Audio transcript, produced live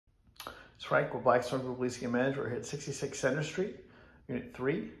It's Frank with Blackstone Group Leasing and Management. We're here at 66 Center Street, Unit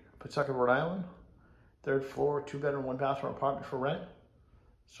 3, Pawtucket, Rhode Island. Third floor, 2-bedroom, 1-bathroom apartment for rent.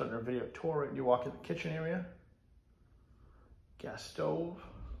 Starting our video tour, you walk in the kitchen area. Gas stove,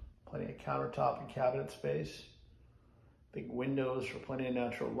 plenty of countertop and cabinet space. Big windows for plenty of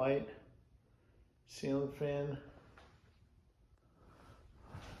natural light. Ceiling fan.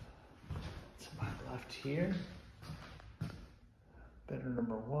 To my left here. Bedroom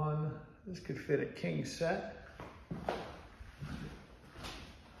number 1. This could fit a king set.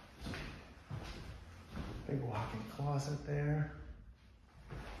 Big walk-in closet there.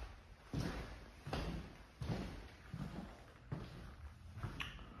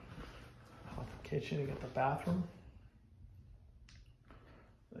 Off the kitchen, you got the bathroom.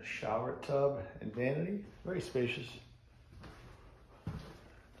 The shower tub and vanity, very spacious.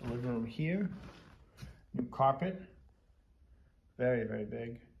 The living room here, new carpet, very, very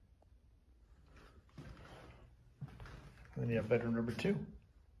big. And then you have bedroom number 2.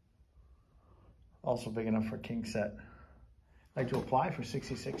 Also big enough for a king set. I'd like to apply for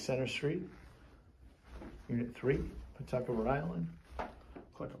 66 Center Street, Unit 3, Pawtucket, Rhode Island.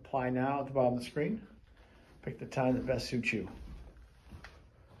 Click apply now at the bottom of the screen. Pick the time that best suits you.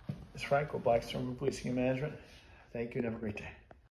 It's Frank with Blackstone Group Leasing and Management. Thank you and have a great day.